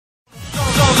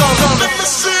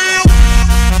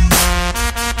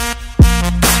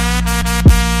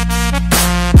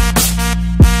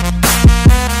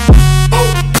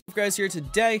guys here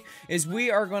today is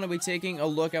we are going to be taking a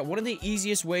look at one of the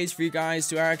easiest ways for you guys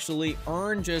to actually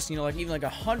earn just, like even like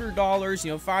 $100,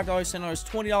 $5, $10,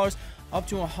 $20, up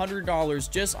to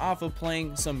 $100 just off of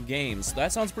playing some games.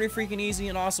 That sounds pretty freaking easy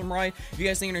and awesome, right? If you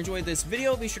guys think you enjoyed this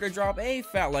video, be sure to drop a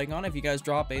fat like on it. If you guys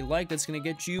drop a like, that's going to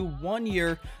get you 1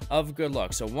 year of good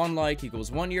luck. So 1 like equals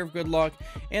 1 year of good luck.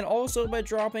 And also by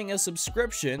dropping a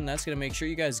subscription, that's going to make sure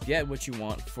you guys get what you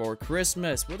want for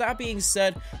Christmas. With that being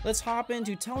said, let's hop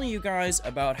into telling you guys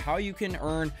about how you can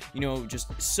earn,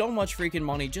 just so much freaking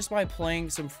money just by playing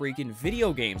some freaking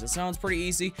video games. It sounds pretty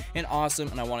easy and awesome,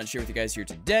 and I want to share with you guys here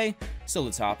today. So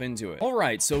let's hop into it.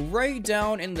 Alright, so right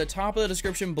down in the top of the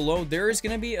description below, there is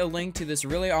going to be a link to this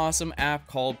really awesome app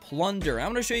called Plunder. I'm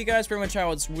going to show you guys pretty much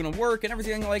how it's going to work and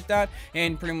everything like that,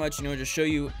 and pretty much, just show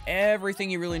you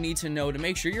everything you really need to know to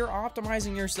make sure you're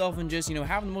optimizing yourself and just,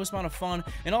 having the most amount of fun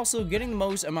and also getting the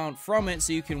most amount from it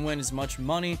so you can win as much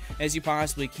money as you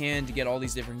possibly can to get all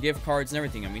these different gift cards and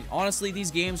everything. I mean, honestly, these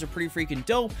games are pretty freaking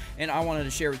dope, and I wanted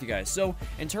to share with you guys. So,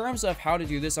 in terms of how to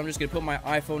do this, I'm just going to put my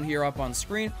iPhone here up on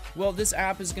screen. Well, this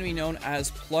app is going to be known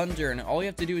as Plunder, and all you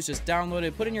have to do is just download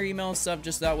it, put in your email and stuff,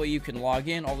 just that way you can log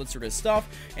in, all that sort of stuff,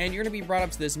 and you're going to be brought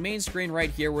up to this main screen right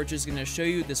here, which is going to show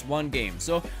you this one game.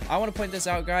 So I want to point this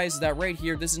out, guys, that right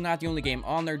here, this is not the only game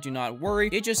on there, do not worry.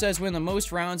 It just says win the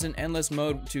most rounds in endless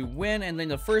mode to win, and then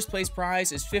the first place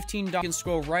prize is $15. You can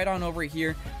scroll right on over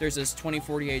here. There's this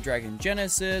 2048 Dragon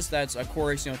Genesis, that's of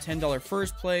course, $10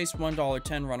 first place,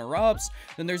 $1.10 runner-ups.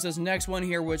 Then there's this next one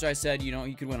here, which I said,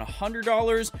 you could win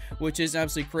 $100, which is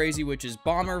absolutely crazy, which is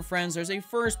Bomber Friends. There's a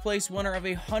first place winner of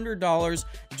 $100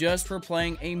 just for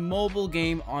playing a mobile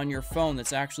game on your phone.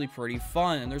 That's actually pretty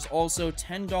fun. And there's also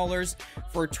 $10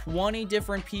 for 20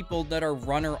 different people that are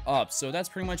runner-ups. So that's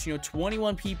pretty much,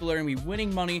 21 people are going to be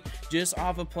winning money just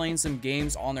off of playing some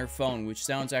games on their phone, which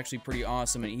sounds actually pretty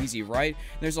awesome and easy, right?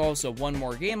 There's also one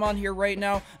more game on here right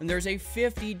now, and there's a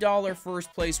 $50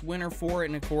 first place winner for it,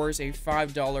 and of course a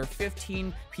 $5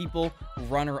 15 people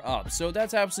runner-up. So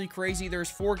that's absolutely crazy. There's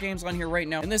 4 games on here right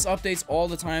now, and this updates all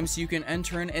the time, so you can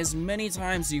enter in as many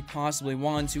times as you possibly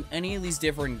want to any of these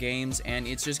different games, and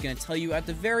it's just going to tell you at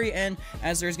the very end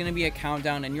as there's going to be a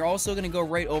countdown, and you're also going to go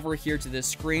right over here to this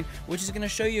screen, which is going to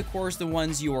show you, of course, the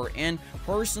ones you are in.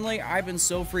 Personally, I've been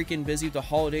so freaking busy with the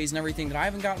holidays and everything that I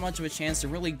haven't got much of a chance to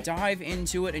really dive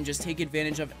into it and just take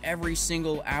advantage of every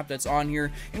single app that's on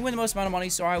here and win the most amount of money.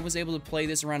 So I was able to play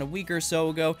this around a week or so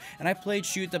ago, and I played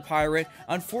Shoot the Pirate.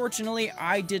 Unfortunately,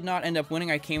 I did not end up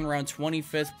winning. I came around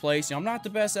 25th place. I'm not the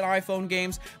best at iPhone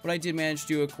games, but I did manage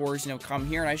to, of course, come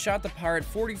here, and I shot the pirate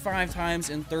 45 times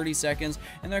in 30 seconds.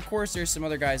 And then, of course, there's some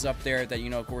other guys up there that,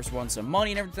 of course, won some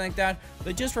money and everything like that.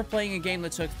 But just for playing a game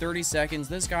that took 30 seconds,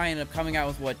 this guy ended up coming out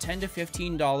with, what, $10 to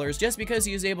 $15 just because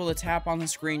he was able to tap on the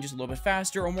screen just a little bit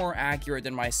faster or more accurate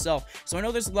than myself. So I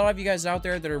know there's a lot of you guys out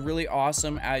there that are really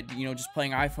awesome at, just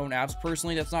playing iPhone apps.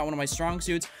 Personally, that's not one of my strong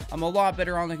suits. I'm a lot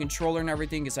better on the controller and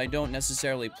everything because I don't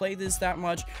necessarily play this that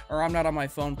much, or I'm not on my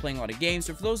phone playing a lot of games.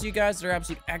 So for those of you guys that are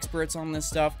absolute experts on this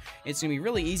stuff, it's going to be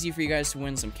really easy for you guys to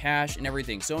win some cash and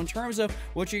everything. So in terms of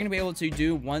what you're going to be able to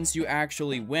do once you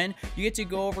actually win, you get to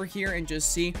go over here and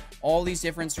just see all these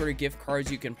different sort of gift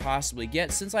cards you can possibly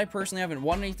get. Since I personally haven't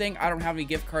won anything, I don't have any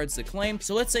gift cards to claim.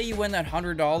 So let's say you win that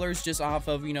 $100 just off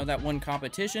of, that one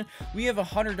competition. We have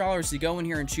 $100 to go in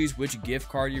here and choose which gift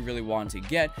card you really want to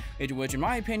get, which in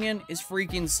my opinion is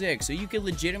freaking sick. So you could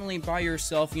legitimately buy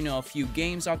yourself, a few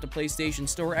games off the PlayStation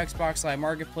Store, Xbox Live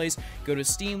Marketplace, go to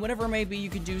Steam, whatever it may be. You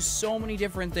could do so many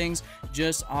different things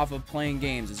just off of playing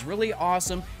games. It's really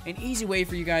awesome, an easy way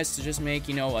for you guys to just make,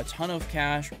 a ton of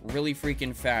cash really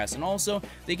freaking fast. And also,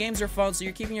 the games are fun, so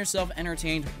you're keeping yourself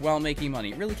entertained while making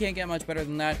money. It really can't get much better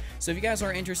than that. So if you guys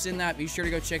are interested in that, be sure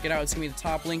to go check it out. It's gonna be the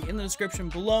top link in the description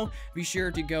below. Be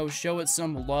sure to go show it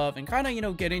some love and kind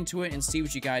of, get into it and see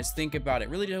what you guys think about it.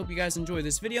 Really do hope you guys enjoy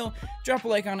this video. Drop a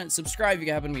like on it, subscribe if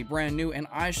you happen to be brand new, and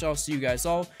I shall see you guys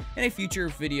all in a future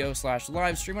video /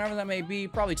 live stream, whatever that may be,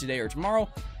 probably today or tomorrow.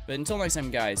 But until next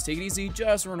time, guys, take it easy,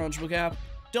 just remember, don't triple cap,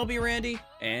 don't be Randy,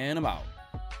 and I'm out.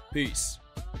 Peace.